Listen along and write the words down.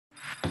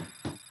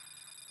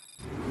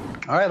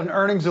All right, an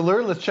earnings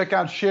alert. Let's check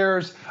out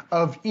shares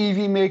of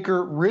EV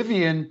maker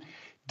Rivian,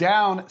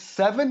 down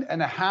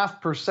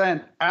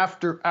 7.5%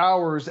 after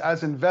hours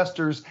as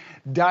investors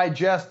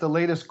digest the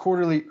latest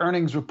quarterly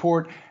earnings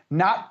report.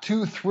 Not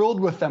too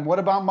thrilled with them. What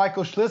about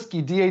Michael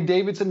Schlitzky, D.A.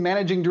 Davidson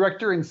Managing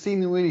Director and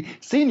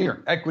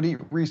Senior Equity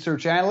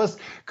Research Analyst?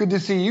 Good to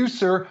see you,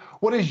 sir.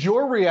 What is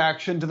your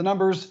reaction to the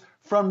numbers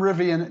from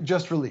Rivian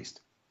just released?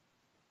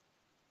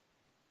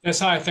 Yes,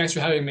 hi, thanks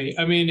for having me.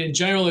 I mean, in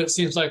general, it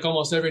seems like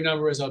almost every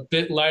number is a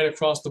bit light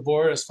across the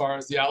board as far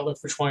as the outlook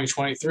for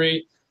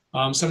 2023.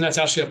 Some of that's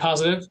actually a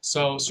positive.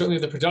 So certainly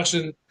the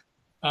production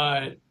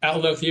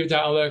outlook, the EBITDA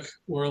outlook,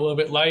 were a little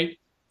bit light.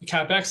 The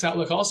CapEx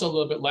outlook also a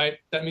little bit light.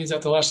 That means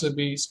that they'll actually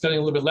be spending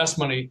a little bit less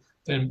money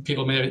than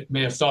people may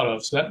have thought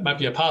of. So that might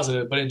be a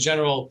positive. But in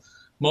general,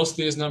 most of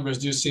these numbers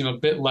do seem a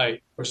bit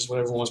light versus what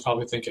everyone was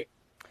probably thinking.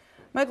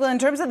 Michael, in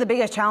terms of the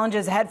biggest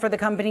challenges ahead for the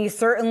company,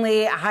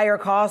 certainly higher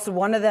costs,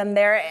 one of them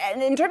there.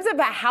 And in terms of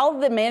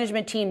how the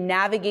management team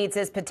navigates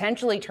this,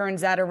 potentially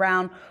turns that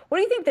around, what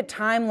do you think the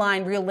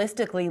timeline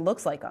realistically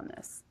looks like on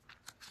this?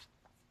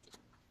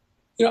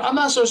 You know, I'm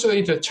not so sure they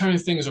need to turn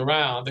things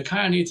around. They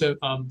kind of need to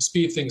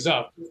speed things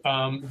up.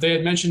 They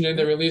had mentioned in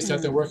their release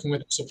that they're working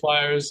with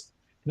suppliers,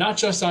 not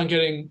just on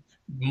getting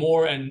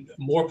more and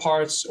more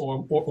parts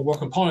or more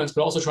components,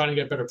 but also trying to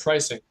get better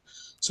pricing.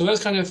 So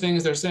those kind of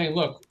things, they're saying,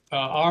 look,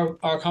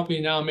 our company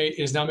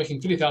is now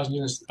making 50,000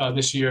 units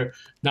this year,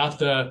 not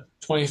the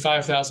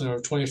 25,000 or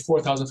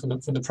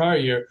 24,000 from the prior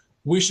year.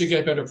 We should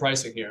get better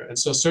pricing here. And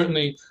so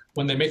certainly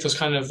when they make those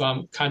kind of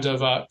asks,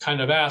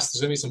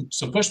 there's going to be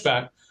some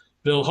pushback.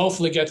 But it'll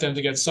hopefully get them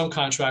to get some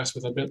contracts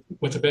with a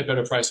bit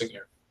better pricing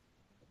here.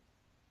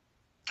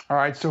 All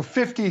right, so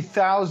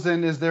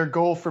 50,000 is their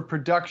goal for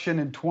production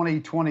in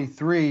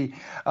 2023.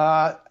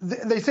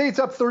 They say it's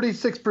up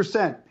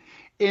 36%.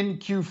 In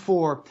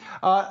Q4.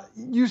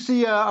 You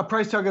see a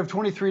price target of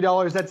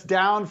 $23. That's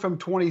down from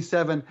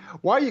 $27.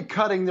 Why are you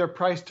cutting their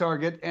price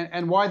target,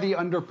 and why the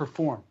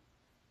underperform?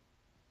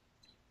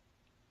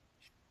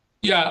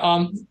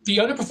 Yeah, the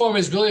underperform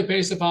is really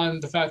based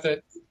upon the fact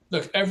that,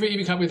 look, every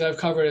EV company that I've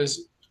covered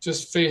has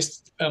just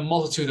faced a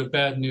multitude of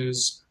bad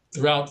news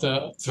throughout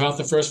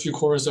the first few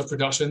quarters of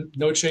production.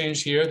 No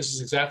change here. This is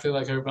exactly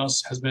like everyone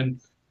else has been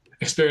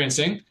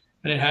experiencing.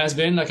 And it has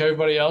been, like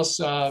everybody else,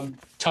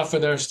 tough for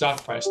their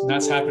stock price, and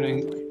that's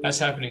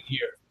happening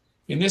here.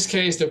 In this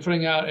case, they're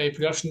putting out a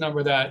production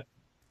number that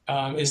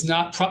is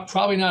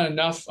probably not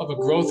enough of a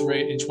growth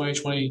rate in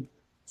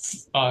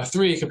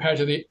 2023 compared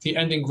to the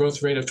ending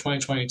growth rate of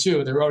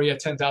 2022. They're already at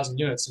 10,000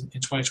 units in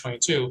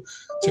 2022.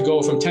 To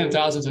go from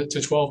 10,000 to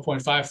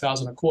 12.5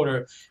 thousand a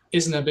quarter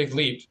isn't a big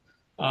leap,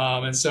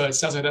 and so it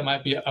sounds like that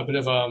might be a bit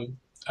of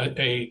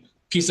a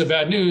piece of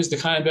bad news, the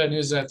kind of bad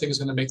news that I think is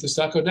going to make the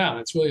stock go down.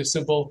 It's really as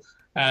simple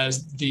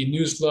as the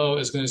news flow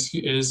has been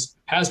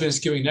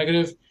skewing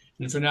negative,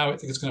 and for now, I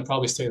think it's going to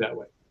probably stay that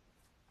way.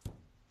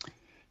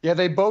 Yeah,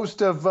 they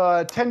boast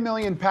of 10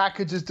 million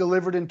packages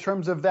delivered in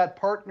terms of that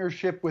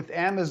partnership with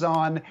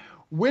Amazon.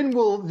 When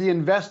will the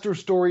investor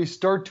story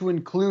start to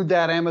include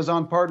that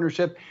Amazon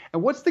partnership?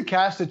 And what's the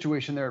cash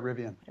situation there at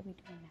Rivian? What are we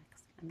doing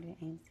next? I'm doing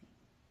ANC.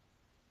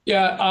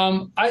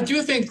 Yeah, I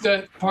do think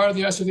that part of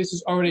the investor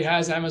thesis already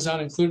has Amazon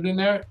included in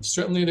there.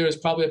 Certainly, there's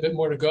probably a bit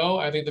more to go.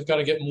 I think they've got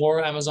to get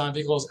more Amazon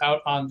vehicles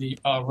out on the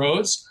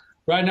roads.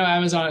 Right now,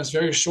 Amazon is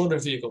very short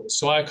of vehicles.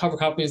 So I cover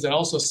companies that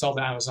also sell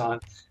to Amazon.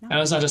 No.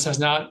 Amazon just has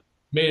not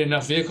made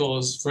enough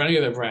vehicles for any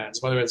of their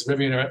brands, whether it's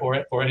Rivian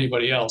or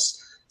anybody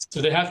else.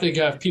 So they have to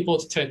have people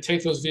to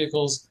take those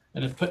vehicles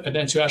and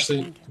then to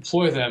actually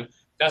deploy them.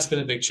 That's been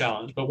a big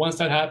challenge. But once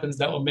that happens,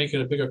 that will make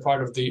it a bigger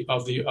part of the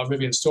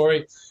Rivian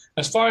story.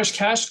 As far as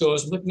cash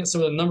goes, looking at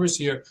some of the numbers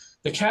here,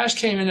 the cash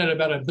came in at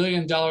about $1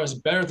 billion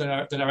better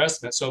than our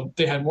estimate. So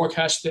they had more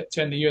cash to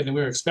end the year than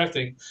we were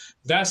expecting.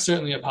 That's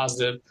certainly a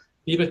positive.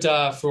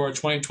 EBITDA for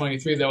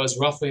 2023, that was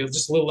roughly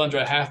just a little under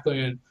 $500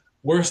 million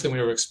worse than we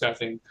were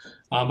expecting.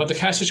 But the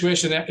cash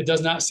situation, it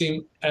does not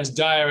seem as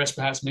dire as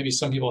perhaps maybe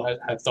some people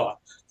had thought.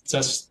 So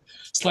that's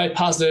a slight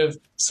positive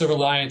silver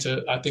lining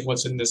to, I think,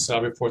 what's in this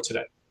report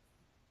today.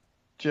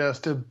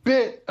 Just a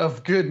bit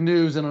of good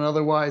news in an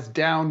otherwise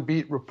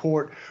downbeat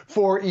report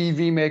for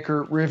EV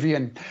maker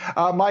Rivian.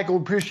 Michael,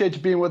 appreciate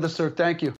you being with us, sir. Thank you.